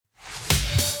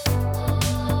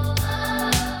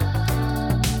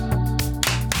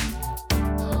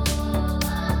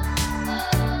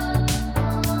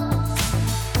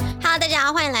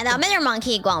来到 Mandarin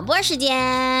Monkey 广播时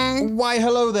间。 Why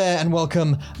hello there and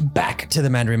welcome back to the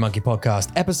Mandarin Monkey podcast,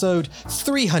 episode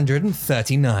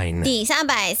 339. 第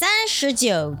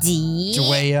339集。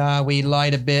 We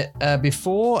lied a bit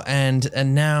before and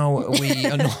now we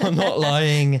are not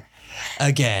lying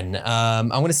again. I'm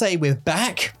going to say we're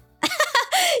back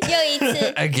又一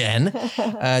次 again,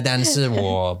 但是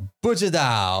我不知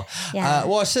道。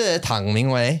我是唐明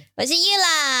伟，我是玉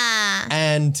啦。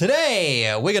 And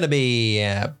today we're going to be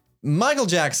Michael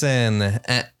Jackson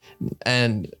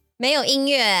and 没有音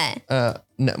乐，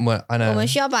 no, well, I know. 我们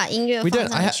需要把音乐 We 放 don't.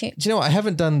 上去。 Do you know what? I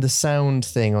haven't done the sound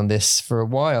thing on this for a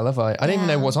while, have I? I don't even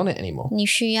know what's on it anymore. 你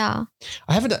需要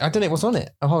I don't know what's on it.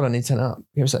 Oh, hold on, I need to turn it up.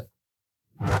 Give me a sec.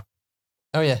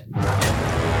 Oh yeah.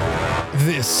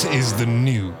 This is the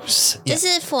news. 这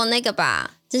是 for 那个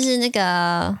吧，就是那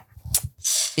个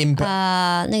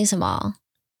那个什么，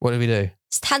 What did we do?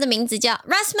 他的名字叫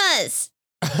Rasmus，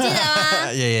 记得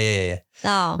吗？ Yeah.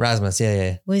 哦 Rasmus,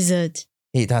 yeah. Wizard，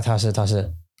 他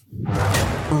是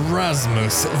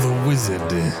Rasmus the Wizard.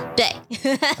 对。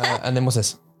 And then what's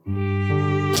this?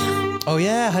 Oh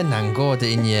yeah, 很难过的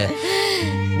音乐。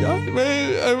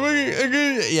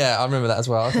Yeah, I remember that as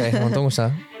well. Okay, 我懂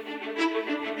了。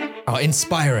 Oh,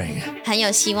 inspiring. 很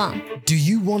有希望。 Do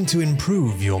you want to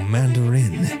improve your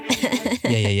Mandarin?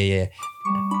 Yeah.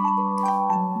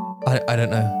 I don't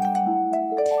know.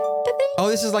 Oh,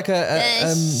 this is like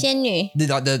a 仙女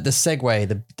the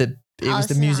segue. It was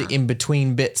the music in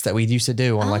between bits that we used to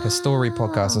do on like a story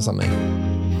podcast or something.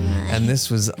 And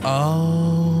this was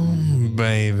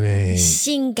baby.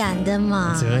 性感的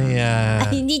马。对呀。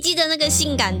你记得那个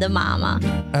性感的马吗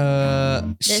？The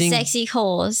sexy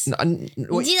horse.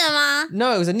 你记得吗？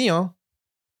 No, it was a Neo.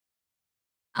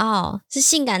 哦，是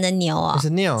性感的牛哦。 It's a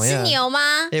Neo, yeah. 是牛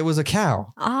吗？ It was a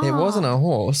cow. It wasn't a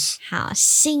horse. 好，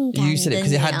性感的 You said it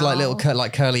because it had like little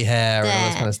curly hair and all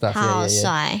this kind of stuff. 好 Yeah.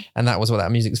 帅。 And that was what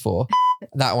that music's for.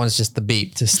 That one's just the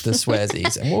beep, just the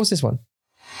swearsies. And what was this one?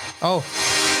 Oh,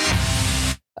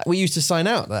 we used to sign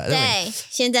out that, didn't we? 对，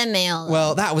现在没有了。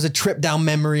 Well, that was a trip down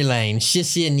memory lane. 谢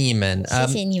谢你们。谢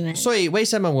谢你们。所以为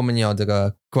什么我们有这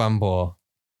个广播？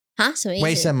啊，什么意思？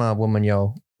为什么我们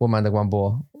有我们的广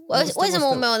播？为什么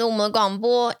我们有我们的广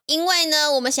播？因为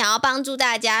呢，我们想要帮助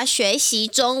大家学习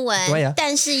中文，对呀，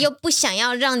但是又不想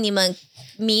要让你们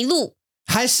迷路。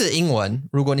还是英文，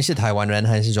如果你是台湾人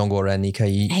还是中国人，你可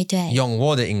以用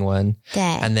我的英文，对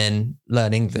and then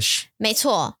learn English. 没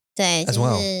错，对， As 就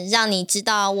well. 是让你知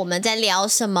道我们在聊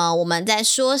什么，我们在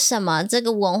说什么，这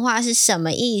个文化是什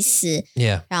么意思，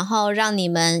 Yeah. 然后让你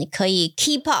们可以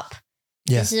keep up。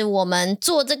 Yeah. 这是我们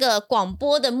做这个广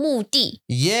播的目的。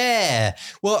 Yeah.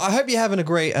 Well, I hope you're having a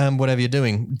great whatever you're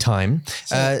doing time.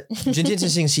 今天是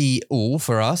星期五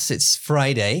for us. It's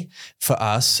Friday for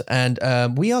us, and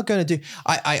we are going to do.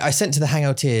 I sent to the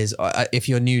Hangouteers. If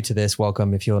you're new to this,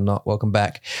 welcome. If you're not, welcome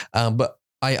back. But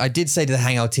I did say to the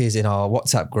Hangouteers in our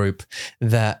WhatsApp group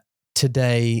that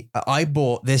today I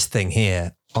bought this thing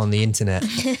here on the internet,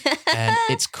 and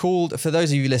it's called. For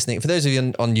those of you listening, for those of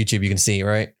you on YouTube, you can see,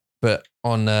 right? But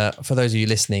for those of you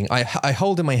listening, I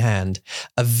hold in my hand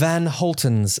a Van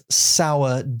Holten's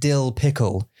sour dill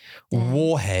pickle,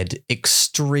 warhead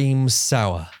extreme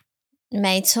sour.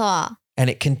 没错。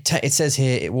 And it says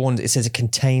here, it says it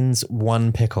contains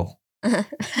one pickle.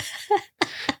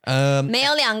 没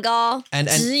有两个哦，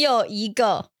 只有一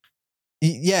个。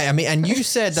 Yeah, I mean, and you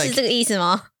said like 是这个意思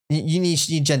吗？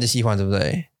你真的喜欢对不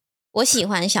对？我喜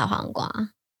欢小黄瓜。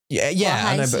 Yeah,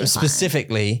 I know, but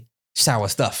specifically sour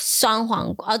stuff. 酸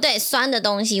黄瓜，对，酸的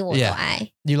东西我都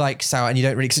爱。 You like sour, and you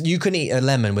don't really. You couldn't eat a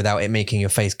lemon without it making your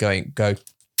face go.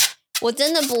 我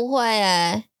真的不会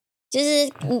欸，就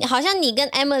是好像你跟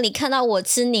Emily 看到我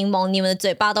吃柠檬，你们的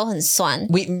嘴巴都很酸。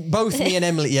 Me and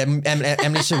Emily, yeah,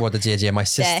 Emily 是我的姐姐, my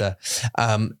sister.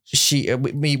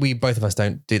 We both of us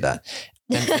don't do that.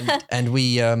 And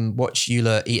we watch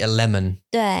Eula eat a lemon.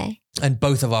 对。 And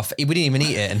both of we didn't even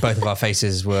eat it, and both of our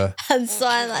faces were 很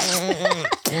酸了，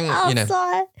好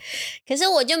酸。可是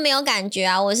我就没有感觉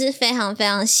啊，我是非常非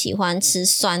常喜欢吃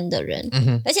酸的人，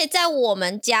而且在我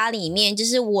们家里面，就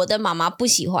是我的妈妈不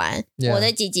喜欢，我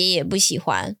的姐姐也不喜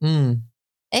欢。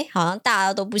好像大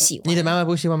家都不喜欢。你的妈妈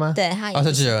不喜欢吗？对，她也不喜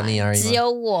欢，只有你而已吗？只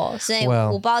有我，所以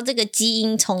我不知道这个基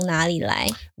因从哪里来。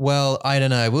 Well, I don't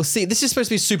know. We'll see. This is supposed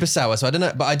to be super sour, so I don't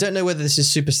know. But I don't know whether this is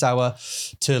super sour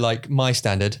to like my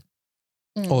standard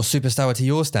or super sour to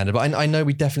your standard. But I know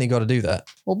we definitely got to do that.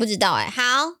 我不知道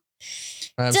好。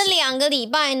这2个礼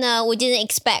拜呢，我 didn't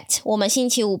expect 我们星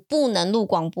期五不能录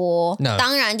广播。 No.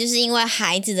 当然就是因为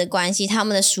孩子的关系，他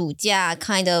们的暑假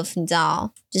kind of 你知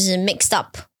道，就是 mixed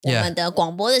up 我们的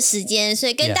广播的时间，所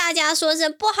以跟大家说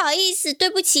声不好意思，对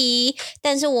不起。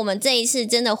但是我们这一次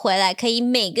真的回来，可以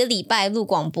每个礼拜录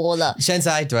广播了。现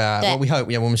在对啊，我 we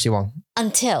hope 我们希望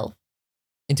until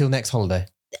next holiday。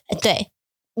对，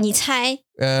你猜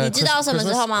你知道什么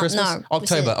时候吗 ？No,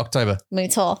 October。没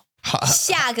错。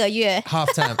下个月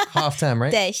half term right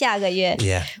对，下个月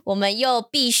yeah 我们又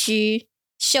必须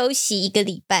休息1个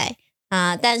礼拜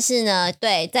啊，但是呢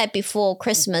对，在 before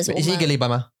Christmas 是1个礼拜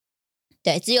吗？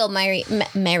对，只有 Mary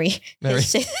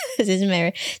谁是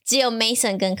Mary 只有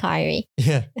Mason 跟 Kyrie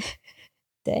yeah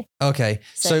对 okay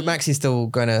so Maxie's still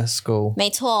going to school 没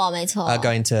错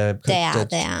going to 对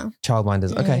啊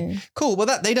childminders okay cool well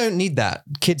that they don't need that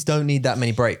kids don't need that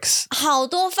many breaks 好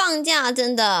多放假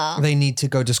真的 they need to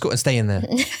go to school and stay in there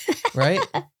right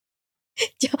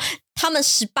就他们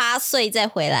18岁再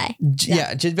回来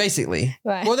yeah just basically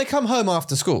right. well they come home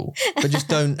after school but just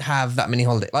don't have that many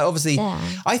holidays like obviously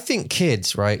I think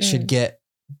kids right should get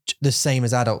the same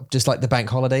as adults just like the bank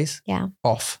holidays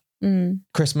off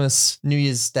Christmas, New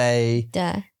Year's Day,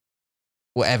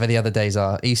 whatever the other days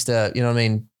are, Easter, you know what I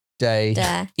mean? Day,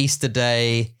 Easter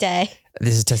Day.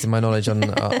 This is testing my knowledge on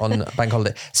bank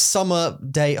holiday. Summer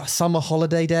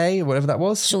holiday day, whatever that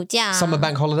was. 暑假 Summer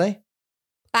bank holiday.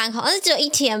 只有1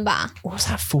天吧 What was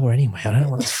that for anyway? I don't know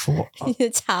what that's for. 你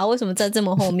的查为什么在这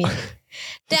么后面？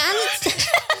对啊。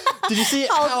Did you see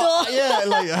yeah,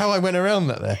 like how I went around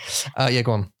that there? Yeah,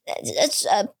 go on.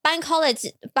 Bank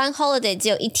holiday 只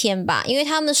有1天吧，因为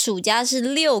他们暑假是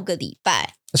6个礼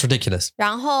拜。That's ridiculous.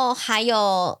 然后还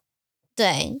有，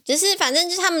对，就是反正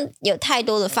就是他们有太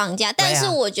多的放假，但是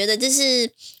我觉得就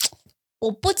是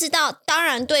我不知道，当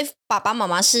然对爸爸妈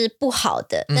妈是不好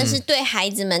的，但是对孩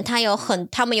子们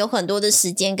他们有很多的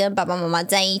时间跟爸爸妈妈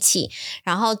在一起，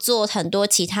然后做很多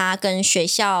其他跟学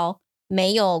校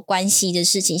没有关系的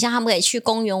事情，像他们可以去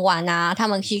公园玩啊，他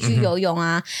们可以去游泳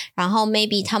啊，然后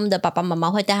maybe 他们的爸爸妈妈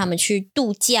会带他们去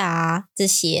度假啊，这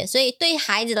些，所以对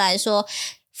孩子来说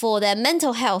for the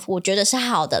mental health 我觉得是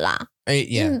好的啦。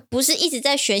不是一直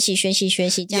在学习这样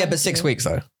子。Yeah, but 6 weeks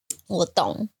though. 我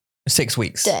懂。6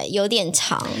 weeks. 对，有点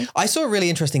长。I saw a really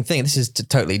interesting thing. This is a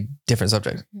totally different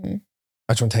subject.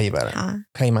 I just want to tell you about it.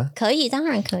 可以吗？可以，当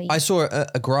然可以。I saw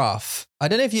a graph. I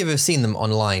don't know if you've ever seen them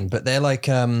online, but they're like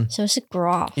什么是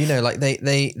graph? You know, like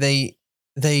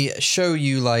they show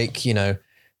you like, you know,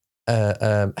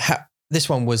 this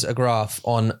one was a graph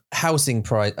on house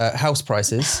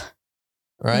prices,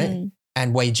 right?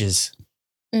 And wages.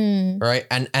 Right?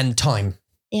 And time.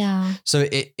 Yeah. So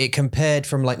it compared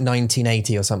from like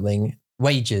 1980 or something,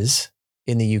 wages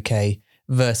in the UK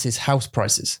versus house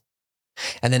prices.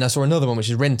 And then I saw another one, which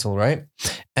is rental, right?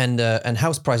 And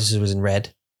house prices was in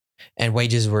red and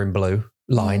wages were in blue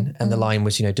line. And the line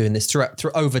was, you know, doing this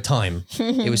through over time.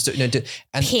 It was, you know,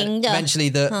 and eventually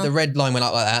the red line went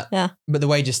up like that. Yeah. But the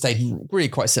wages stayed really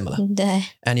quite similar.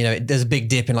 And, you know, there's a big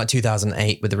dip in like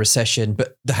 2008 with the recession,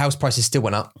 but the house prices still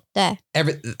went up.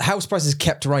 House prices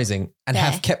kept rising and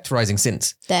have kept rising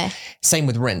since. Same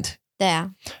with rent.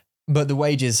 But the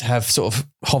wages have sort of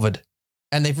hovered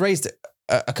and they've raised it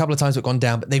a couple of times, but gone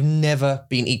down, but they've never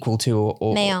been equal to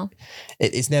or 没有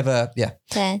it's never, yeah.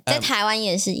 对，在台湾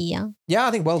也是一样。Yeah,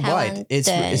 I think worldwide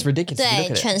it's ridiculous.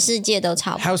 对，全世界都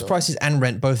差不多。House prices and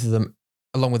rent, both of them,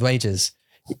 along with wages.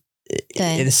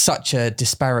 It is such a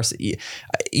disparity.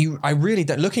 I really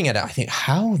don't. Looking at it, I think,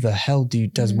 how the hell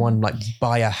does one like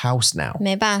buy a house now?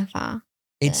 没办法。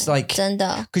It's like 真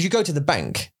的 because you go to the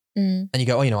bank and you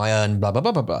go, oh, you know, I earn blah blah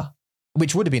blah blah blah,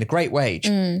 which would have been a great wage,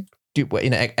 you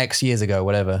know, X years ago,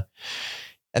 whatever.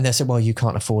 And they said, well, you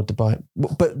can't afford to buy.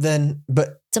 But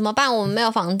怎么办？我们没有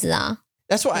房子啊。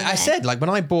That's what I said. Like when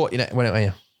I bought, you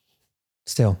know,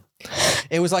 still,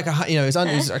 it was like it was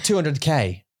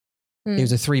 200K. It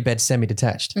was a 3-bed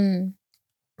semi-detached.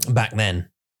 Back then,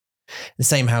 the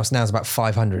same house now is about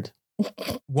 500.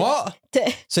 What?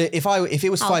 So if it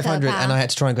was 500 and I had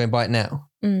to try and go and buy it now,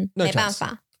 no chance.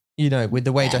 You know, with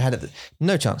the wage I had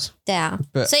no chance. 对啊，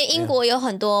所以英国有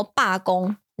很多罢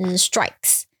工，就是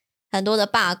strikes， 很多的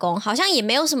罢工，好像也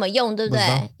没有什么用，对不对？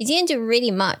 It didn't do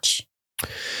really much。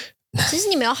其实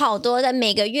你们有好多的，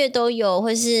每个月都有，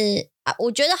或是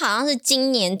我觉得好像是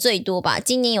今年最多吧，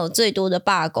今年有最多的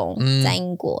罢工在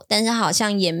英国，但是好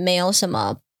像也没有什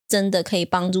么真的可以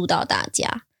帮助到大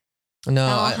家。No,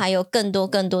 然后还有更多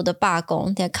的罢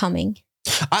工 ，they're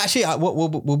coming。Actually,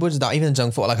 我不知道 even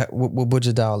政府 like 我不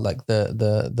知道 like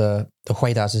the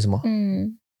回答是什么。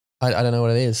I don't know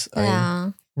what it is. 对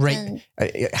啊。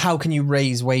How can you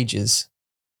raise wages?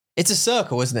 It's a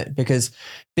circle, isn't it? Because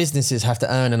businesses have to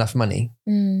earn enough money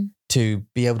to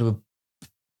be able to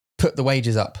put the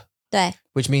wages up 对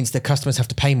which means the customers have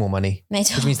to pay more money. 没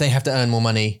错 Which means they have to earn more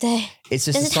money. 对 It's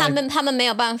just 但 a 是他 cycle. 们没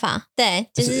有办法，对，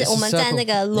就是 It's a 我们在 circle. 那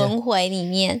个轮回里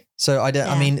面。 So I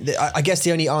Yeah. mean, I guess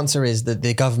the only answer is that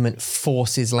the government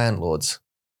forces landlords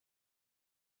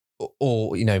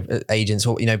or agents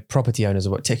or property owners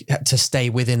or what to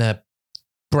stay within a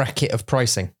bracket of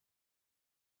pricing.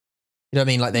 You know what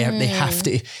I mean? Like they have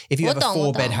to. If you have a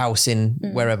 4-bed house in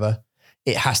wherever,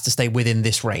 it has to stay within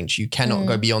this range. You cannot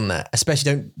go beyond that.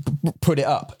 Especially don't put it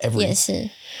up every. 也是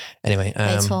Anyway,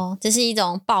 没错，这是一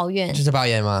种抱怨。就是抱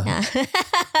怨嘛。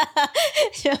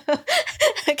就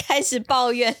开始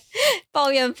抱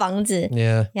怨房子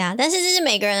Yeah. 呀，但是这是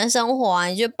每个人的生活啊，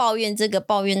你就抱怨这个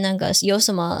抱怨那个，有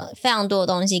什么非常多的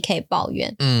东西可以抱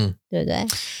怨，对不对？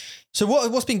 So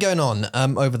what's been going on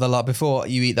over the lot before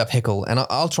you eat that pickle? And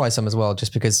I'll try some as well,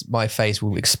 just because my face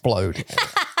will explode,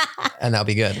 and that'll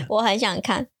be good. 我很想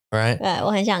看， Right? 对，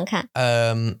我很想看。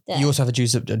 You also have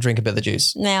a drink a bit of the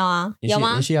juice. 没有啊？有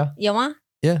吗？有吗？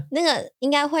 Yeah. 那个应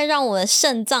该会让我的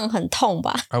肾脏很痛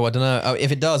吧 Oh, I don't know. Oh,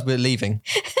 if it does, we're leaving.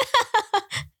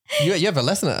 You have a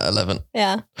lesson at 11. 对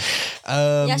啊，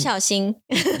要小心。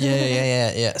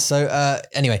 Yeah. So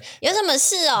anyway, 有什么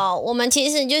事哦？我们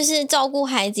其实就是照顾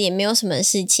孩子，也没有什么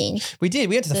事情。 we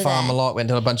went to the farm a lot, went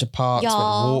to a bunch of parks, went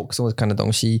walks, all this kind of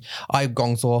东西。I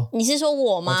工作。你是说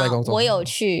我吗？我在工作。我有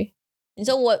去。你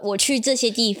说我去这些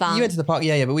地方。 You went to the park,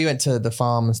 yeah, but we went to the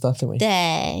farm and stuff, didn't we?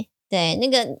 对，那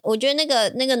个我觉得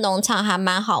那个农场还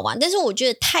蛮好玩，但是我觉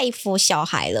得太佛小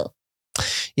孩了。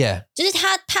Yeah. 就是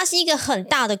它是一个很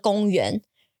大的公园，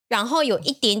然后有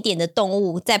一点点的动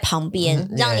物在旁边，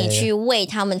让你去喂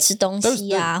他们吃东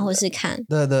西啊，或是看。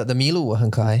The 麋鹿很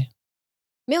可爱。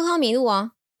没有看到麋鹿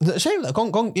啊？谁了？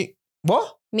讲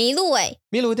what？ 麋鹿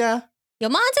麋鹿对啊。有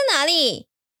吗？在哪里？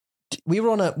 We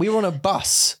were on a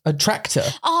bus, a tractor.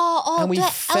 哦， And we 对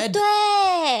fed- 对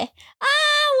啊，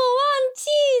我忘记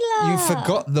了。You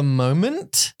forgot the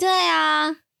moment? 对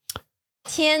啊，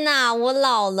天哪，我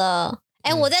老了。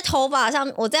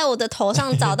我在我的头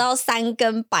上找到3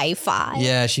根白发。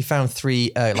Yeah, she found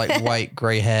 3 like white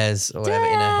grey hairs or whatever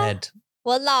in her head.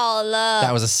 我老了。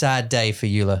 That was a sad day for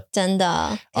Eula. 真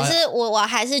的，可是我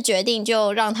还是决定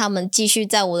就让他们继续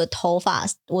在我的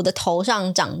头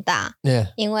上长大。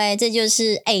Yeah. 因为这就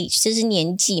是 age， 这是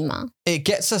年纪嘛。 It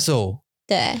gets us all.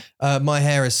 对。My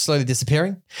hair is slowly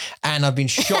disappearing, and I've been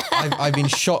shot. I've been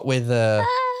shot with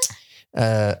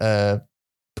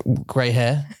grey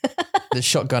hair. The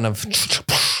shotgun of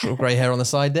grey hair on the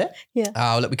side there. Yeah.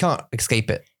 Oh, look, we can't escape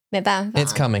it. 没办法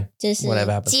It's coming. 就是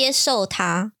Whatever happens. 接受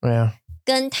它， Yeah.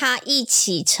 跟它一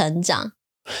起成长。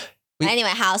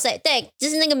Anyway， 好，所以对，就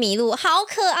是那个麋鹿，好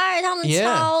可爱，它们 Yeah.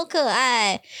 超可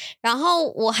爱。然后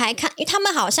我还看，因为它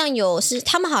们好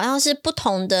像是不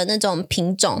同的那种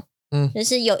品种。就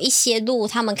是有一些鹿，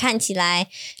它们看起来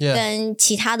跟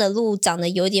其他的鹿长得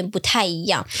有点不太一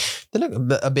样。They look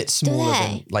a bit smaller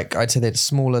than, like I'd say they're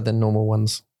smaller than normal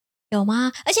ones. 有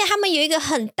吗？而且它们有一个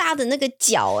很大的那个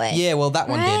角，Yeah, well, that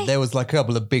one did. There was like a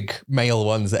couple of big male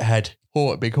ones that had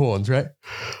big horns, right?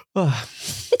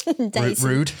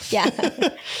 Rude. Yeah.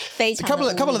 非常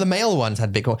A couple of the male ones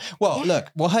had big horns. Well, look,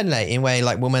 我很累，因为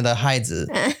like 我们的孩子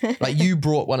like you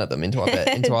brought one of them into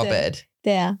our bed.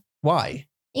 对啊。 Why?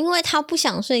 因为他不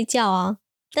想睡觉啊，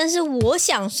但是我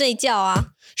想睡觉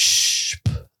啊。Shh.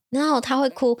 然后他会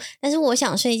哭，但是我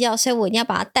想睡觉，所以我一定要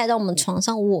把他带到我们床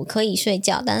上，我可以睡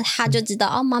觉，但是他就知道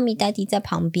哦，妈咪、daddy 在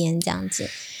旁边这样子。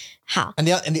好。And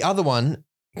the other one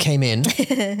came in,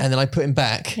 and then I put him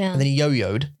back, and then he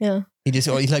yo-yoed. Yeah. He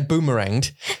like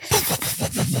boomeranged,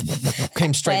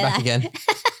 came straight back again.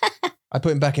 I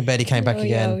put him back in bed. He came back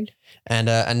again, and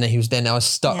then he was. Then I was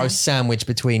stuck. I was sandwiched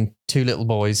between 2 little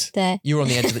boys. 对 You were on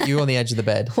the edge of the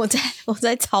bed. 我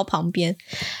在巢旁边，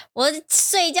我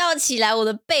睡觉起来，我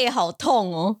的背好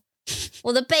痛哦，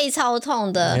我的背超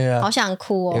痛的， Yeah. 好想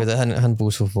哭哦。It was 很不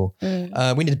舒服。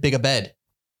We need a bigger bed.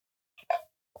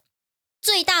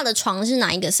 最大的床是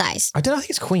哪一个 size？ I don't know. I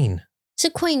think it's queen. 是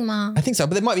queen 吗？ I think so,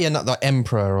 but there might be another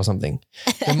emperor or something.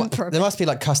 There must be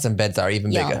like custom beds that are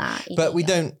even 有 bigger. 啦， But we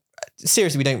don't.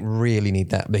 Seriously, we don't really need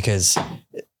that because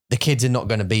the kids are not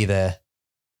going to be there.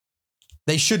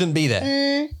 They shouldn't be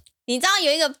there. 你知道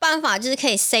有一个办法就是可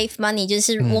以 save money， 就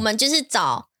是我们就是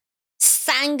找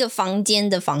3个房间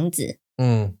的房子，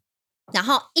然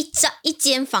后一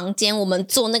间房间我们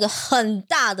做那个很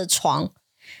大的床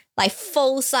 ，like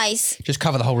full size， Just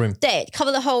cover the whole room. 对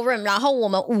 ，cover the whole room， 然后我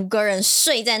们5个人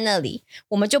睡在那里，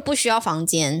我们就不需要房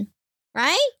间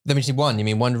 ，right？ Then we just need one. You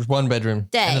mean one bedroom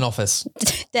对 and an office?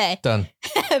 对， Done.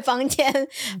 房间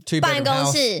 2 办 bedroom 公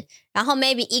house. 室，然后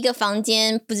maybe 一个房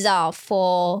间不知道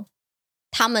for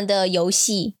他们的游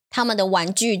戏、他们的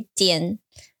玩具间，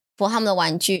 for 他们的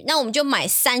玩具，那我们就买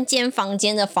3间房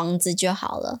间的房子就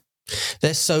好了。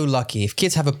They're so lucky. If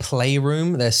kids have a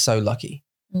playroom, they're so lucky.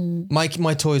 My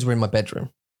toys were in my bedroom.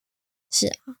 是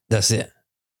啊。That's it.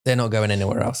 They're not going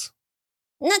anywhere else.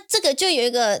 那这个就有一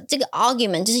个这个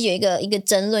argument， 就是有一个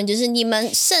争论，就是你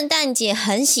们圣诞节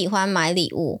很喜欢买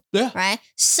礼物 Yeah. right？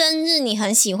 生日你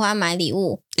很喜欢买礼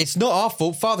物。It's not our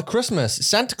fault. Father Christmas,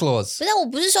 Santa Claus. 不是，我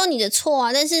不是说你的错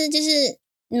啊，但是就是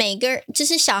就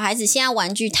是小孩子现在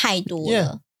玩具太多了。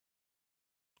Yeah.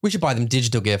 We should buy them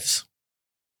digital gifts.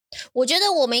 我觉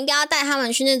得我们应该要带他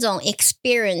们去那种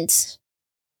experience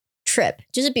trip，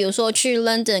 就是比如说去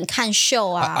London 看秀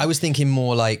啊。I was thinking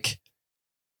more like,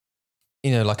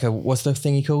 you know, like what's the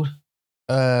thingy called?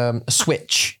 A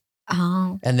Switch.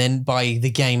 Oh. And then buy the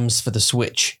games for the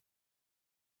Switch.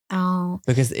 Oh.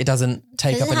 Because it doesn't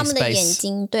take up any space. 可是他们的眼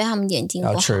睛，对他们眼睛不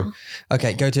好。Oh, true.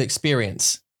 Okay, go to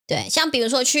experience. 对，像比如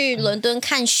说去伦敦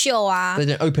看秀啊。They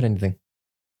don't open anything.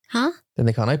 Huh? Then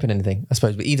they can't open anything. I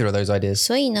suppose, but either of those ideas.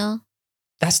 所以呢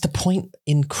That's the point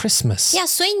in Christmas. Yeah,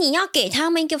 所以你要给他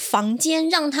们一个房间，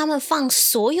让他们放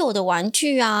所有的玩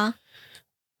具啊。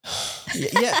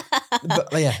Yeah, but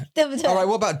yeah. 对不对 All right,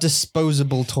 what about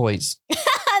disposable toys?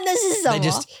 那是什么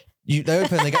they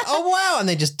open, they go, oh wow, and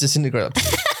they just disintegrate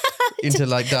into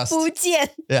like dust. 不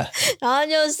见 Yeah. 然后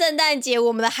就圣诞节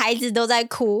我们的孩子都在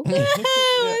哭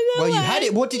Well, you had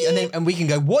it. What did you, and we can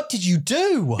go, what did you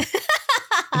do?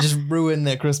 And just ruin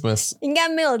their Christmas. 应该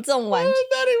没有这种玩具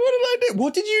Daddy, what did I do?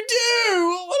 What did you do?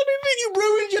 What did you do? You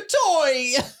ruined your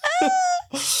toy.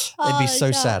 They'd be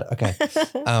so sad. Okay.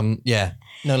 Yeah.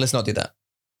 No, let's not do that.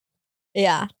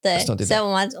 Yeah, 对 Let's not do that. 所以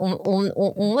我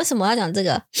们为什么要讲这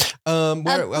个 you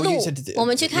said 我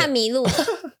们去看麋鹿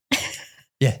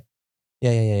Yeah.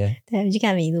 对，我们去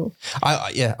看麋鹿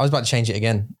I was about to change it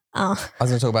again. I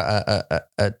was going to talk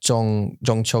about 中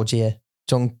秋节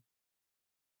中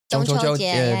秋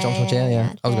节 Yeah, 中秋节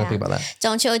Yeah. I was going to think about that.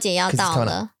 中秋节要到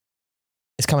了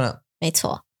It's coming up. 没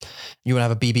错 You want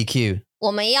to have a BBQ?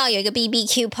 我们要有一个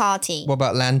BBQ party What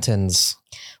about lanterns?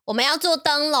 我们要做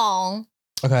灯笼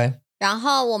Okay. 然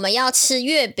后我们要吃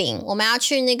月饼我们要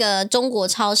去那个中国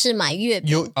超市买月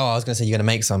饼 I was going to say you're going to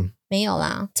make some. 没有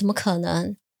啦怎么可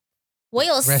能我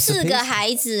有4个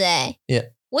孩子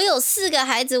Yeah. 我有4个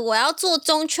孩子我要做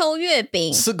中秋月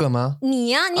饼4个吗？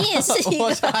你啊你也是一个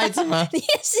我是孩子吗？你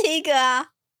也是一个啊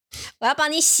我要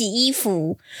帮你洗衣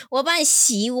服我要帮你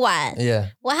洗碗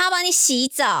Yeah. 我还要帮你洗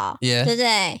澡 Yeah. 对不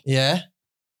对 Yeah.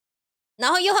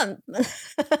 然后又很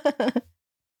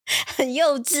很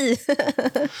幼稚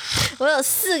我有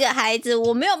4个孩子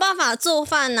我没有办法做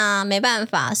饭啊没办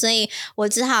法所以我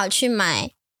只好去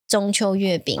买中秋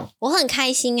月饼我很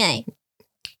开心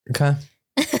Okay.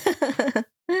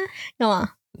 干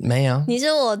嘛没有你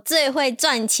是我最会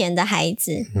赚钱的孩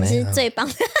子你是最棒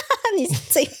的你是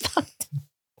最棒的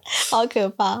好可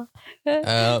怕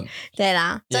对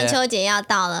啦中秋节要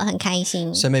到了很开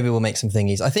心 So maybe we'll make some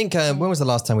thingies. I think when was the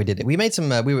last time we did it? We made some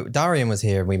Darian was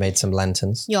here and we made some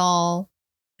lanterns. 有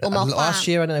我们 last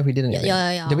year I don't know if we did anything.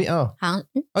 有 Did we? Oh. 好像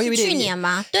Oh, yeah, we did. 去年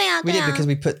吧对啊 We 对 did 啊 because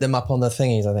we put them up on the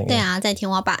thingies, I think. 对啊在天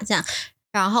花板这样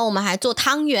然后我们还做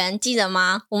汤圆记得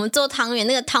吗我们做汤圆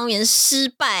那个汤圆失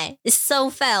败 It's so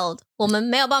failed 我们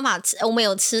没有办法吃我们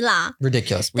有吃啦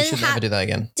Ridiculous. We should never do that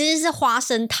again. 这就是花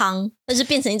生汤就是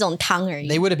变成一种汤而已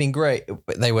They would have been great,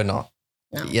 but they were not.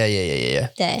 No. Yeah.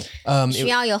 对需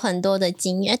要有很多的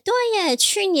经验对耶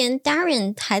去年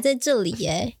Darren 还在这里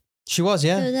耶 She was,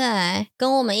 yeah. 对不对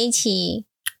跟我们一起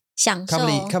享受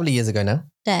Couple of years ago now.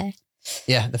 对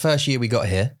Yeah, the first year we got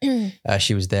here,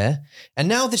 she was there, and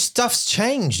now this stuff's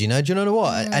changed. You know, do you know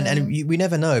what? And we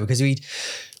never know because we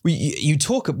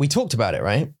talked about it,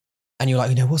 right? And you're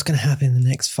like, what's going to happen in the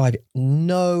next 5 years?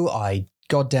 No,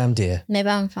 goddamn dear, 没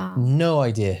办法 no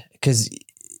idea because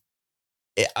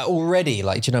already,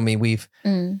 like, do you know what I mean? We've,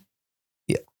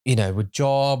 with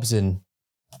jobs and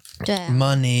对啊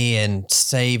money and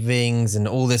savings and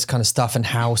all this kind of stuff and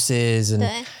houses and.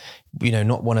 对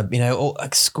not want to, or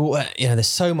like school, there's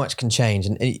so much can change.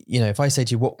 And, if I say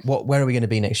to you, where are we going to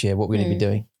be next year? What are we going to be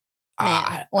doing?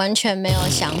 完全没有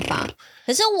想法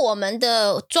可是我们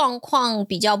的状况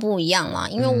比较不一样啦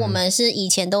因为我们是以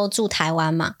前都住台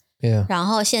湾嘛 Yeah. 然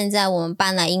后现在我们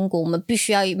搬来英国我们必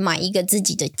须要买一个自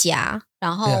己的家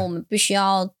然后我们必须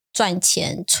要赚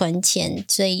钱存钱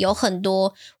所以有很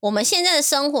多我们现在的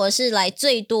生活是来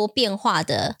最多变化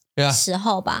的时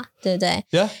候吧对不对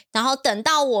Yeah. 然后等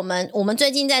到我们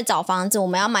最近在找房子我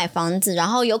们要买房子然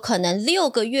后有可能6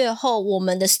个月后我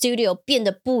们的 studio 变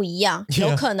得不一样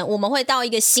有可能我们会到一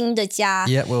个新的家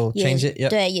Yeah, we'll change it. Yeah.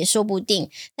 对也说不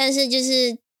定但是就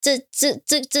是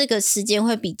这个时间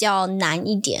会比较难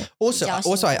一点。Also,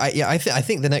 I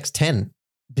think the next 10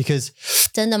 because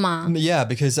真的吗 ？Yeah,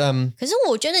 because 可是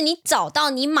我觉得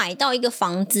你买到一个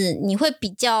房子，你会比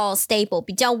较 stable，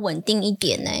 比较稳定一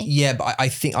点呢。Yeah, but I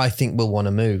think we'll want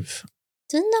to move.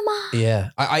 真的吗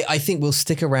Yeah, I think we'll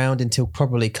stick around until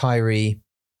probably Kyrie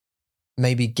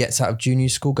maybe gets out of junior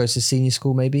school, goes to senior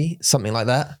school, maybe something like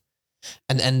that,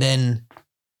 and then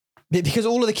because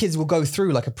all of the kids will go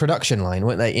through like a production line,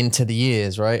 won't they, into the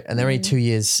years, right? And they're only 2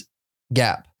 years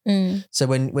gap. So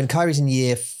when Kyrie's in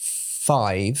year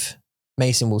 5,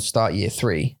 Mason will start year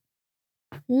 3,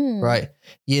 right?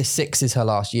 Year 6 is her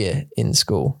last year in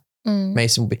school.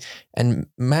 Mason will be, and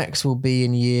Max will be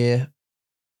in year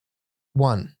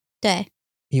 1. 对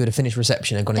He would have finished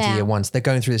reception and gone into year 1. So they're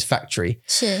going through this factory.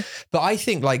 是 But I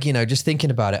think, like, you know, just thinking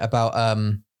about it, about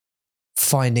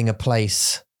finding a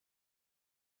place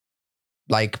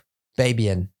like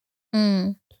Babian.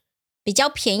 比较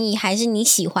便宜，还是你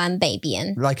喜欢北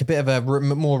边 Like a bit of a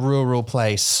more rural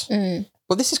place.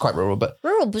 Well, this is quite rural, but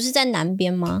 ？Rural 不是在南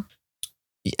边吗？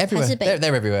 everywhere. They're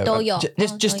everywhere. 都有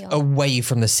Just 都有 away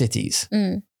from the cities.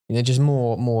 You know, just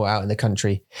more out in the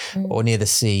country or near the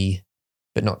sea,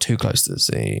 but not too close to the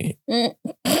sea.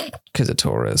 Because of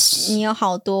tourists. 你有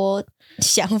好多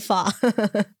想法。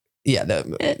Yeah,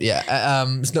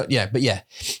 it's not. Yeah, but yeah,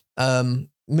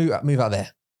 move out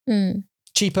there.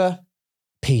 Cheaper,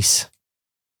 peace.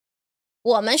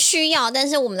 我们需要，但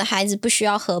是我们的孩子不需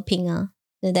要和平啊，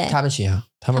对不对？他们需要，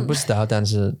他们不知道，但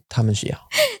是他们需要。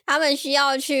他们需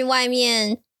要去外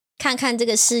面看看这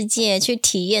个世界，去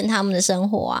体验他们的生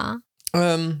活啊。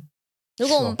如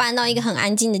果我们搬到一个很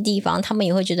安静的地方，他们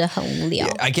也会觉得很无聊。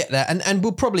Yeah, I get that, and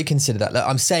we'll probably consider that. Look,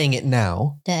 I'm saying it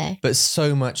now, 对 but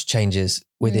so much changes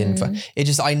within. It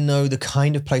just I know the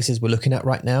kind of places we're looking at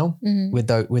right now with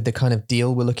the kind of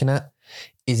deal we're looking at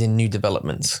is in new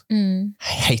developments. I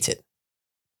hate it.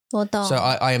 我懂。 So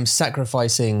I am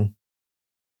sacrificing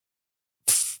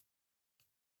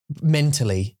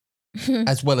mentally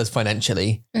as well as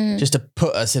financially just to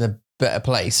put us in a better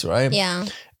place, right? Yeah.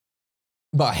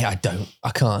 But I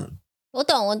can't. 我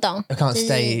懂。 I can't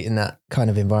stay in that kind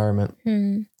of environment.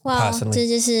 哇， Personally. 这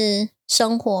就是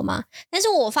生活嘛。但是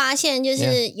我发现就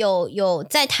是有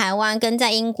在台湾跟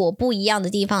在英国不一样的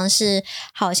地方是，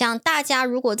好像大家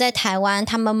如果在台湾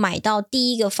他们买到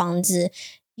第一个房子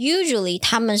 ，usually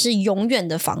他们是永远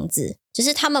的房子，就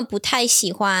是他们不太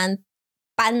喜欢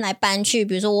搬来搬去，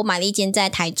比如说我买了一间在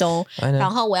台中，然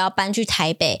后我要搬去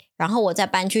台北，然后我再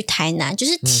搬去台南，就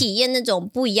是体验那种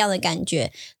不一样的感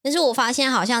觉。但是我发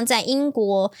现好像在英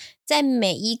国，在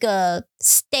每一个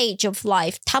stage of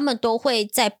life， 他们都会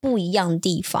在不一样的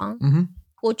地方。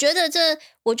我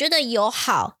觉得有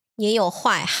好也有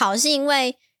坏，好是因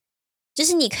为就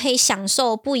是你可以享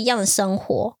受不一样的生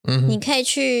活，你可以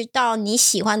去到你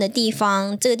喜欢的地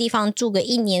方，这个地方住个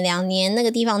1年2年，那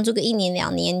个地方住个1年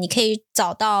2年，你可以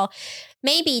找到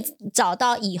maybe 找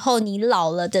到以后你老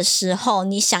了的时候，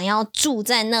你想要住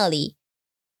在那里，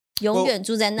永远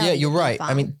住在那里。Yeah, you're right.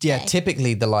 I mean, yeah,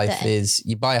 typically the life is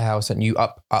you buy a house and you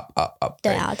upgrade.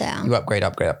 对啊。You upgrade,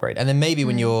 and then maybe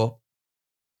when your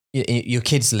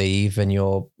kids leave and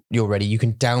you're ready, you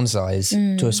can downsize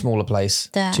to a smaller place,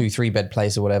 2-3 bed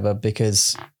place or whatever,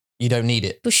 because you don't need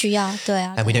it. 不需要，对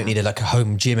啊。 And we don't need it like a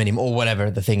home gym anymore, or whatever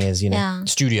the thing is, you know,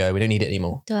 studio, we don't need it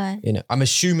anymore. 对 You know, I'm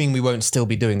assuming we won't still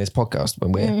be doing this podcast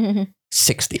when we're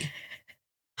 60.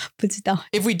 不知道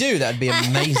If we do, that'd be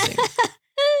amazing.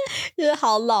 就是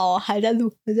好老哦，还在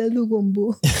录广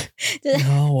播。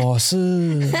No, 我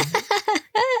是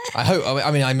I hope.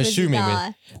 I mean, I'm assuming.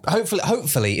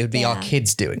 Hopefully, it would be our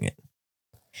kids doing it.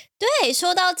 对，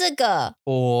说到这个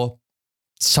or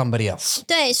somebody else.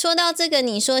 对，说到这个，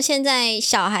你说现在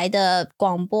小孩的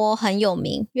广播很有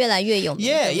名，越来越有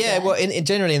名。Yeah. Well,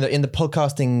 generally in the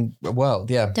podcasting world,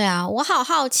 yeah. 对啊，我好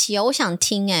好奇哦，我想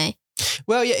听哎。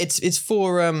Well, yeah, it's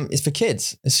for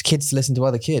kids. It's kids to listen to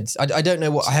other kids. I don't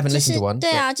know what I haven't listened to one.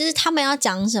 对啊，就是他们要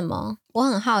讲什么，我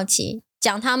很好奇，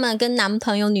讲他们跟男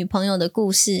朋友、女朋友的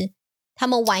故事，他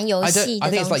们玩游戏的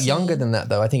I think it's 东 like 西。 younger than that,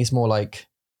 though. I think it's more like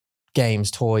games,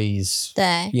 toys.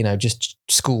 对 You know, just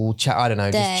school chat. I don't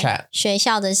know, 对 just chat. 学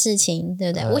校的事情，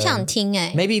对不对？我想听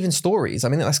哎。 Maybe even stories. I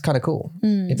mean, that's kind of cool.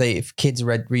 If kids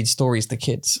read stories to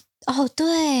kids. 哦，对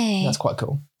That's quite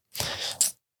cool.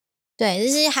 对，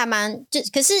就是还蛮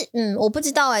可是我不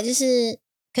知道哎，就是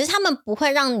可是他们不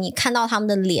会让你看到他们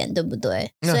的脸，对不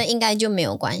对？所以应该就没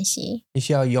有关系。你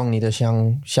需要用你的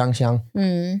香。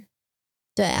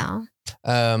对啊。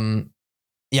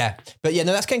Yeah, but yeah,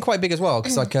 no, that's getting quite big as well.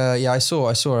 Because like, I saw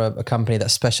a company that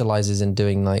specializes in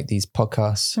doing like these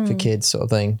podcasts for kids, sort of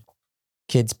thing.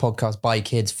 kids podcast by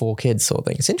kids for kids sort of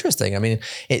thing. It's interesting. I mean,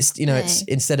 it's, you know, it's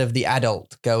instead of the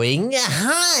adult going,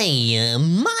 hi,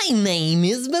 my name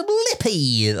is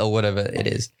Blippi or whatever it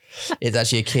is. It's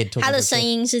actually a kid talking. 他的声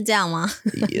音是这样吗？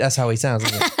 That's how he sounds,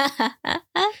 isn't it?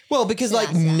 Well, because like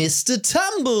Mr.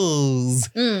 Tumbles,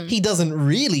 he doesn't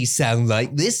really sound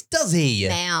like this, does he?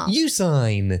 没有。 You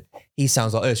sign. He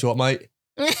sounds like this, what, mate?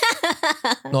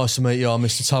 Nice to meet you, I'm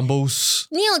Mr. Tumbles.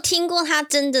 你有听过他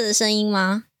真的声音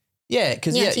吗？ Yeah,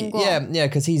 because 你有听过？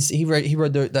 because he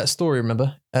wrote that story.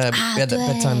 Remember? We had that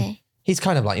bedtime. He's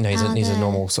kind of like, you know, he's a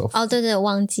normal sort of. 哦，对对，我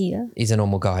忘记了。 He's a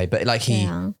normal guy, but like he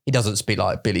doesn't speak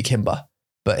like Billy Kimber,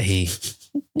 but he,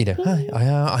 you know,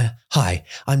 hi,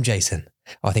 I'm Jason.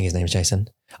 Oh, I think his name's Jason.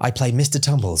 I play Mr.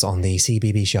 Tumbles on the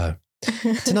CBB show.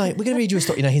 Tonight we're going to read you a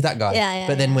story. You know, he's that guy.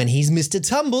 But then when he's Mr.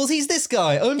 Tumbles, he's this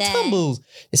guy. Oh, Tumbles.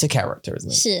 It's a character,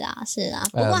 isn't it? 是啊，是啊。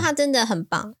不过他真的很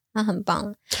棒，他很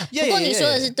棒。 Yeah, 不过你说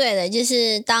的是对的，就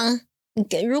是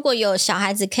如果有小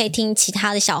孩子可以听其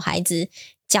他的小孩子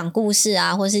讲故事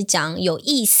啊，或是讲有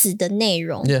意思的内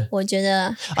容， 我觉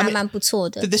得还蛮不错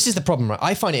的。 This is the problem, right?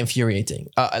 I find it infuriating.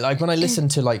 Like when I listen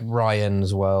to like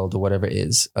Ryan's World or whatever it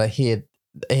is, I hear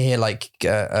like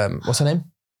what's her name?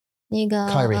 那个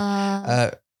Kyrie.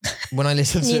 When I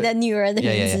listen to 你的女儿的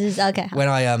名字是 OK。 When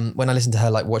I listen to her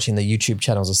like watching the YouTube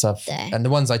channels and stuff, and the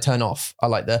ones I turn off are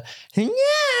like the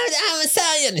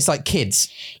and it's like kids.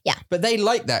 Yeah. But they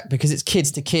like that because it's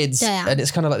kids to kids, and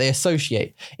it's kind of like they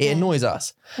associate. It annoys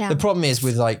us. The problem is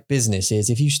with like business is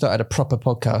if you started a proper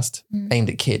podcast aimed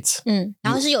at kids,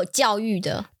 然后是有教育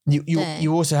的。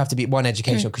 You also have to be one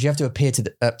educational because you have to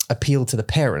appeal to the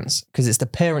parents because it's the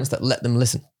parents that let them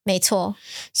listen. 没错。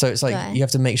 So it's like you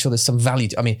have to make sure there's some value.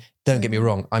 I mean, don't get me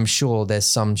wrong. I'm sure there's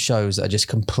some shows that are just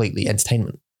completely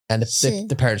entertainment, and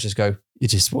the parents just go, "You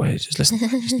just listen,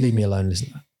 just leave me alone,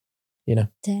 listen." You know.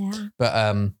 对啊。 But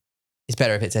it's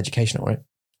better if it's educational, right?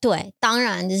 对，当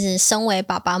然就是身为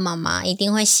爸爸妈妈，一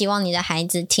定会希望你的孩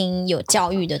子听有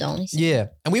教育的东西。 Yeah,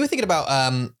 and we were thinking about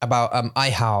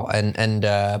iHow and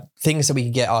things that we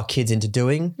can get our kids into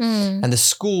doing. And the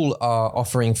school are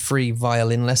offering free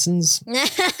violin lessons.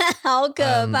 好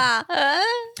可怕。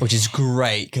 Which is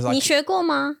great because 你学过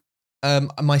吗？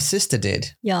 my sister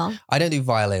did. 有。 I don't do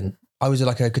violin. I was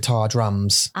like a guitar,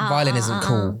 drums. Violin isn't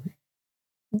cool.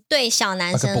 对小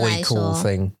男 Like a 生 boy 来 cool 说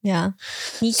thing. Yeah.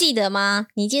 你记得吗？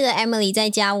你记得 Emily 在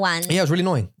家玩 Yeah, it was really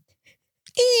annoying.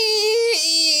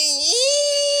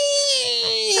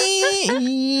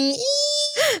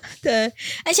 对，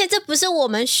而且这不是我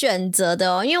们选择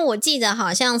的哦，因为我记得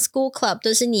好像 school club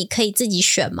都是你可以自己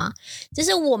选嘛，就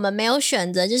是我们没有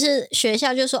选择，就是学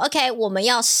校就说 OK 我们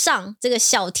要上这个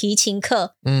小提琴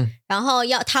课，然后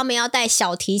他们要带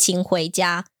小提琴回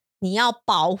家，你要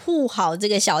保护好这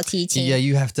个小提琴。 Yeah,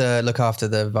 you have to look after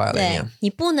the violin. 对， Yeah. 你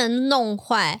不能弄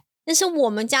坏。但是我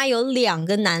们家有2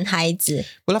个男孩子，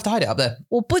 We'll have to hide it up there.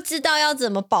 我不知道要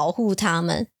怎么保护他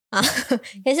们啊。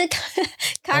可是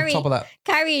On top of that,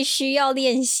 Carrie 需要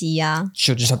练习啊。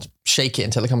 she'll just have to shake it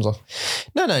until it comes off.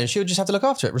 No, she'll just have to look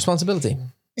after it. Responsibility.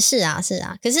 是啊，是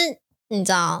啊。可是你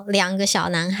知道，2个小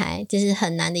男孩就是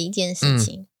很难的一件事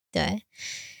情。对。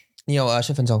你有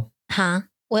10分钟。哈，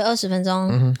我有20分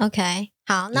钟。OK，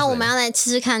 好，那我们要来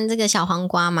吃吃看这个小黄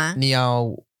瓜吗？你要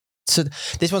吃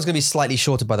This one's going to be slightly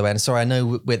shorter, by the way. And sorry, I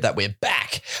know that we're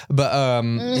back, but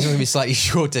this one's going to be slightly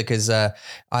shorter because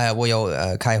we有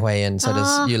开会 and so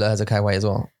does Yula has a 开会 as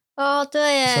well. 哦，对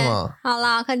耶，什么？好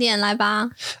啦，快点来吧。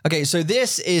 Okay, so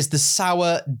this is the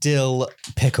sour dill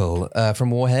pickle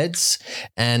from Warheads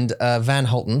and Van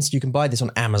Holten's. You can buy this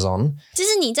on Amazon. 这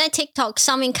是你在 TikTok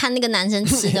上面看那个男生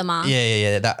吃的吗？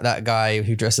 Yeah. That guy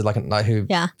who dresses like who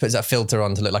puts that filter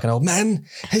on to look like an old man.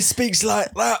 He speaks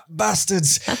like that,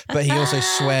 bastards. But he also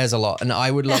swears a lot, and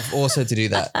I would love also to do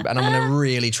that. And I'm going to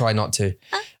really try not to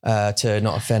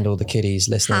not offend all the kiddies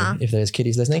listening, if there's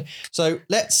kiddies listening. So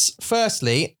let's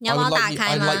firstly,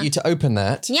 I'd like you to open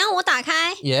that. 你要我打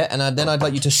开？ Yeah, and then I'd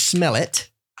like you to smell it.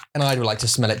 And I would like to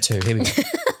smell it too. Here we go.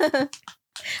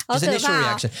 好 Just 可 initial 怕哦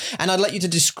reaction. And I'd like you to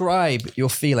describe your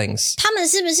feelings. 他们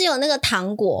是不是有那个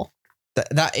糖果？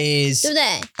 That is... 对不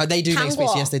对？ they do make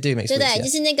sweets. Yes, they do make 对 sweets. 不对？ Yeah. 就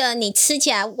是那个你吃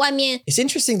起来外面 It's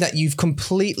interesting that you've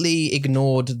completely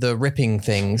ignored the ripping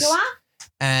things. 有啊？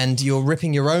 And you're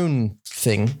ripping your own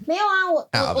thing. 没有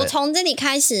啊，我从这里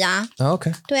开始啊。 Oh,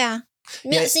 okay. 对啊，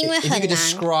没有 Yeah, 是因为 if you 很 could 难。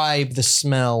 describe the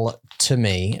smell to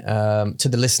me, to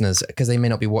the listeners, because they may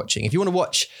not be watching. If you want to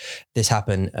watch this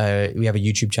happen, we have a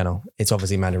YouTube channel. It's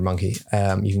obviously Mandarin Monkey.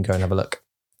 You can go and have a look.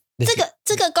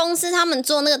 这个公司他们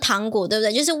做那个糖果，对不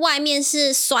对？就是外面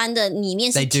是酸的，里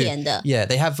面是甜的。 Yeah,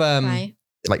 they have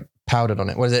like powdered on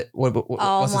it. What is it?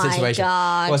 What's the situation?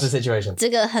 What's the situation? 这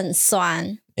个很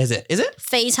酸。Is it? Is it?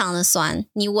 非常的酸，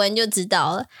你闻就知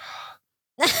道了。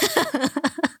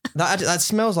That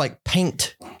smells like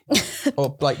paint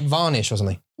or like varnish or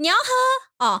something. 你要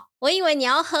喝哦？我以为你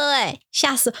要喝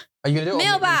吓死我！ Are you gonna do it? 没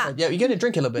有吧 Yeah, you're gonna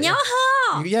drink it a little bit. 你要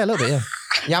喝哦 Yeah, a little bit. Yeah.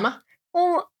 Yama?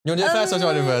 我 You want to do it first or do you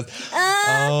want to do it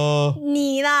first?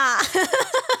 你啦，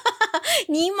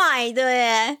你买的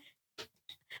耶。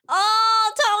哦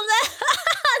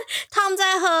，Tom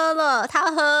在喝了，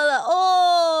他喝了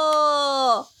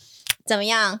哦，怎么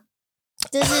样？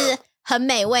这是很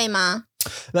美味吗？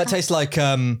 That tastes like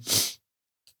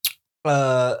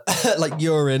like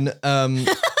urine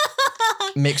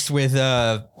mixed with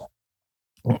so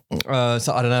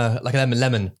I don't know, like a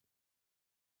lemon.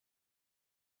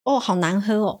 哦，好难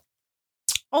喝哦。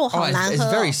哦，好难喝。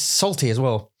It's very salty as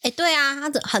well. 对啊，它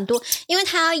很多，因为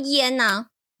它要腌啊。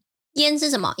腌是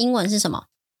什么？英文是什么？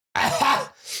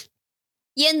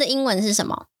腌的英文是什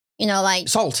么 ？You know, like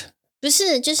salt. 不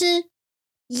是，就是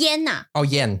腌呐。Oh,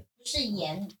 yen. 不是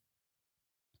盐，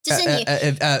就是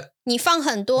你放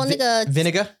很多那个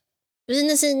vinegar. 不是，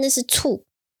那是醋。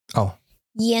Oh.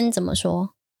 腌怎么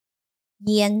说？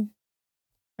腌。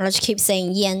Let's keep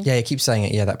saying 腌。Yeah, keep saying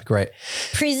it. Yeah, that'd be great.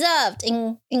 Preserved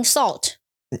in salt.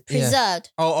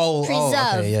 Preserved. Yeah. Oh,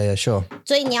 preserved. Okay, yeah, sure.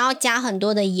 所以你要加很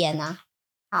多的盐啊。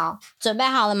好，准备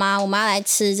好了吗？我们要来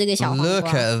吃这个小黄瓜。Look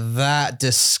at that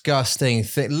disgusting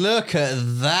thing. Look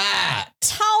at that.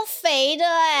 超肥的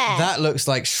That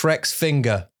looks like Shrek's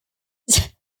finger.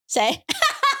 谁？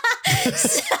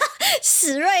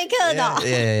史瑞克的。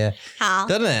Yeah. 好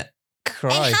Doesn't it?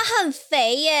 Christ. 它很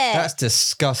肥耶。 That's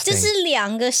disgusting. 这是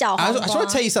2个小黄瓜。I just want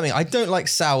to tell you something. I don't like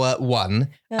sour, one,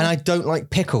 and I don't like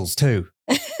pickles, two.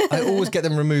 I always get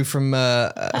them removed from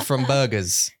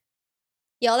burgers.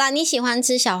 有啦，你喜欢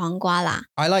吃小黄瓜啦。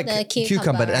 I like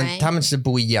cucumber, and 它们是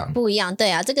不一样。不一样，对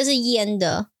啊，这个是腌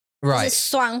的， Right. 这是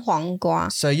酸黄瓜。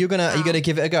 So are you gonna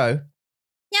give it a go?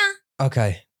 Yeah.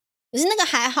 Okay. 可是那个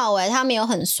还好它没有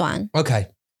很酸。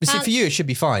 Okay. But see, for you, it should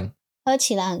be fine. 喝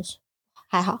起来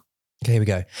还好。 Okay, here we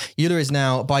go. Eula is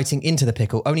now biting into the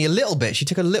pickle. Only a little bit. She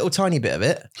took a little tiny bit of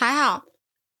it. 还好。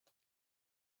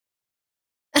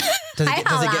Does it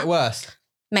get worse?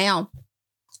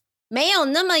 没有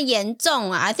那么严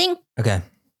重啊。I think Okay.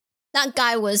 that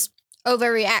guy was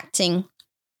overreacting.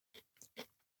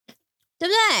 对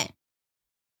不对？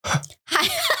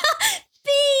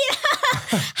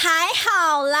还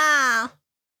好啦，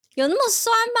有那么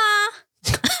酸吗？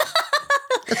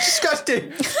 That's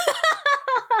disgusting.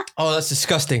 Oh, that's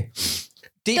disgusting.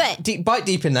 Bite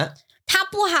deep in that. 它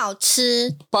不好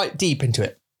吃。 Bite deep into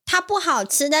it. 它不好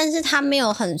吃，但是它没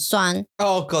有很酸。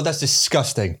 Oh God, that's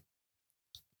disgusting.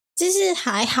 就是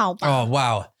还好吧。 Oh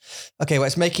wow. Okay, well,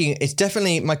 it's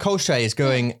definitely my cold tray is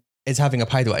having a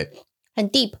pie weight. 很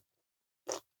deep。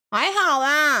还好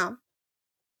啦。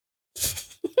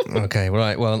 Okay,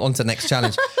 right. Well, on to the next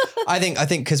challenge. I think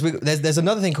because there's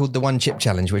another thing called the one chip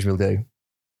challenge, which we'll do.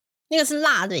 那个是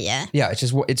辣的耶。 Yeah,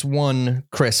 it's one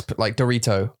crisp like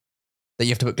Dorito that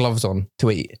you have to put gloves on to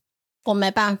eat. 我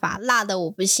没办法，辣的我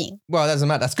不行。 Well, that doesn't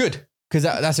matter. That's good because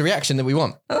that's a reaction that we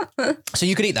want. So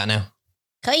you could eat that now.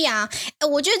 可以啊，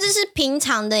我觉得这是平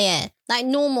常的耶 ，like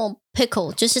normal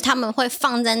pickle， 就是他们会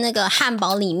放在那个汉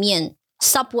堡里面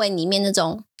 ，Subway 里面那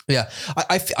种。Yeah,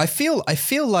 I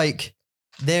feel like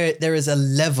there is a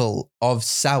level of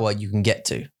sour you can get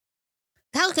to.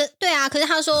 对啊，可是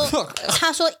他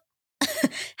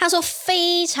说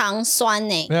非常酸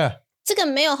呢。Yeah. 这个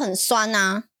没有很酸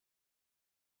啊。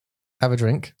 Have a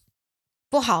drink.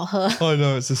 不好喝。 I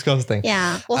know, it's disgusting.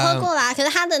 Yeah, 我喝过啦，可是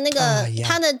它的那个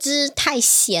它的汁太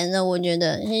咸了，我觉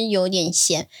得就是有点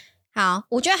咸。好，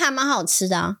我觉得还蛮好吃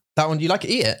的啊。 That one, you like to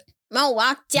eat it? 然后我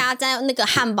要加在那个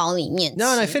汉堡里面。No,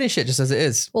 finish it just as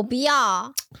it is. 我不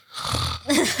要。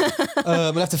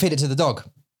We'll have to feed it to the dog.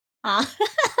 好，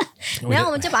然后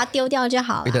我们就把它丢掉就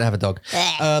好了。 We don't have a dog.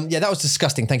 Yeah, that was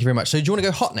disgusting. Thank you very much. So do you want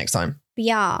to go hot next time? 不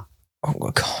要。 Oh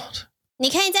my God. 你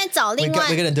可以再找另外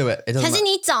We're going to do it. 可是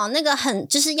你找那个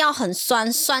就是要很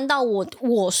酸到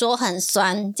我说很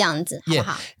酸这样子，好不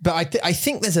好？ But I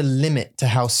think there's a limit to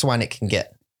how swan it can get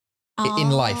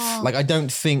in life. Like I don't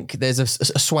think there's a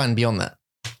swan beyond that.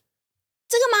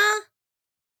 这个吗？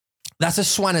 That's as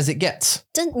swan as it gets.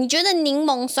 你觉得柠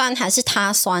檬酸还是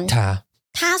它酸？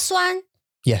它酸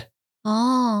Yeah.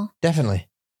 哦 Definitely.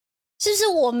 是不是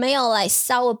我没有 like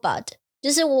sour bud？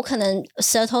 就是我可能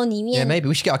舌头里面 Yeah, maybe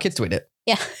we should get our kids to eat it.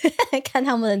 Yeah. 看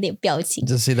他们的脸表情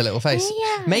Just see the little face.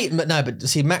 Yeah. No, but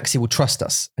see, Maxie will trust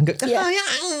us and go,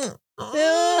 Yeah.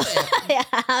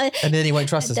 And then he won't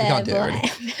trust us. We can't do it already.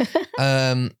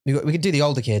 We could do the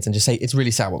older kids and just say it's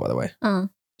really sour, by the way.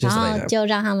 然后就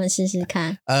让他们试试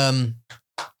看。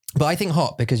 But I think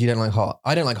hot because you don't like hot.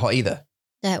 I don't like hot either.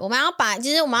 对，我们要把就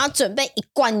是我们要准备一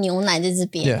罐牛奶在这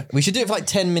边。 Yeah, we should do it for like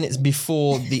 10 minutes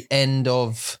before the end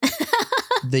of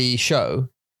the show.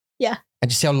 Yeah. And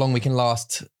just see how long we can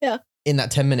last in that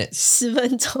 10 minutes. 10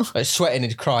分钟。 Like sweating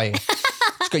and crying.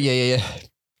 Just go, yeah.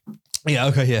 Yeah,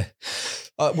 okay, yeah.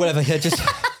 Whatever, yeah, just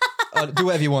do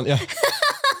whatever you want, yeah.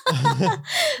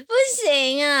 不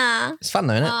行啊。 It's fun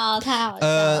though, isn't it? 哦，太好笑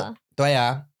了。对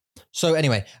啊. So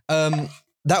anyway,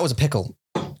 that was a pickle.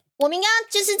 我们应该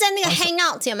就是在那个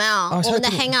hangout 有没有？我们的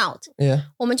hangout， Yeah.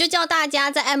 我们就叫大家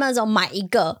在 Amazon 买一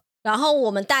个，然后我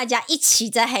们大家一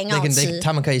起在 hangout 吃。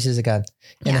他们可以试试看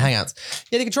in the hangouts.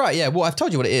 Yeah, they could try it. Yeah, well, I've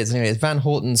told you what it is. Anyway, it's Van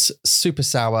Horten's super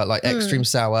sour, like extreme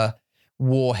sour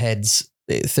warheads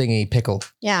thingy pickle.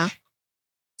 Yeah.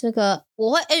 这个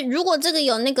我会如果这个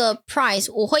有那个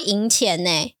price， 我会赢钱呢。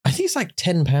I think it's like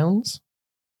 £10.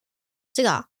 这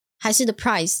个还是 the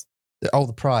price？ Oh,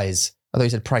 the prize. I thought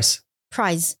you said price.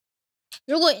 Price.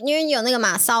 如果因为有那个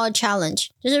嘛 sour challenge，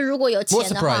 就是如果有钱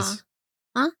的话。 What's the prize?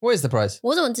 啊 What is the prize?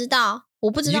 我怎么知道？我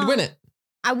不知道。 You'd win it.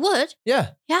 I would.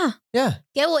 Yeah. Yeah.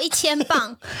 给我1000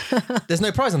磅。 There's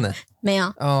no prize on there. 没有。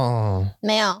 Oh.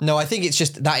 没有。 No, I think it's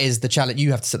just that is the challenge.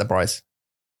 You have to set the prize.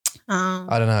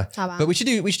 I don't know. 好吧。 But we should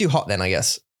do hot then, I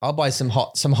guess. I'll buy some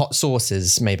hot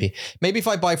sauces maybe. Maybe if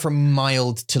I buy from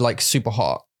mild to like super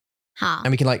hot. 好。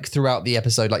 And we can like throughout the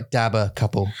episode like dab a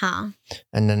couple. 好。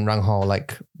 And then 然后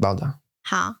like 包的。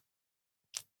好。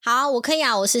好，我可以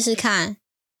啊，我试试看。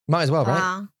 Might as well, 好 right?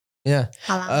 啊。 Yeah.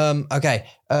 好啦。 Okay.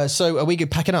 So are we good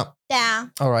packing up? 对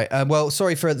啊。 All right. Well,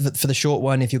 sorry for the short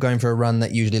one. If you're going for a run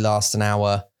that usually lasts an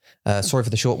hour, sorry for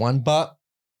the short one. But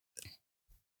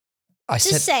I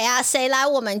是 said, 谁啊？谁来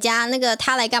我们家？那个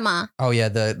他来干嘛？ oh yeah,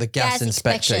 the gas Gas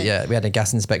inspector. inspection. Yeah, we had a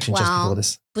gas inspection just Wow. before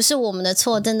this. 不是我们的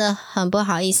错，真的很不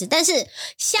好意思。但是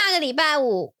下个礼拜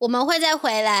五我们会再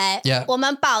回来。 Yeah. 我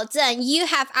们保证 you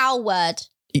have our word，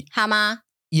 好吗？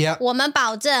 Yeah. 我们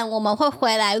保证我们会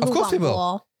回来录 Of course we 广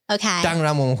播。OK， 当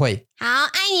然我们会。好，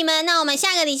爱你们。那我们下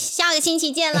个星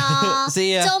期见喽。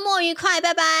 See ya. 周末愉快，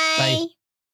拜拜。Bye.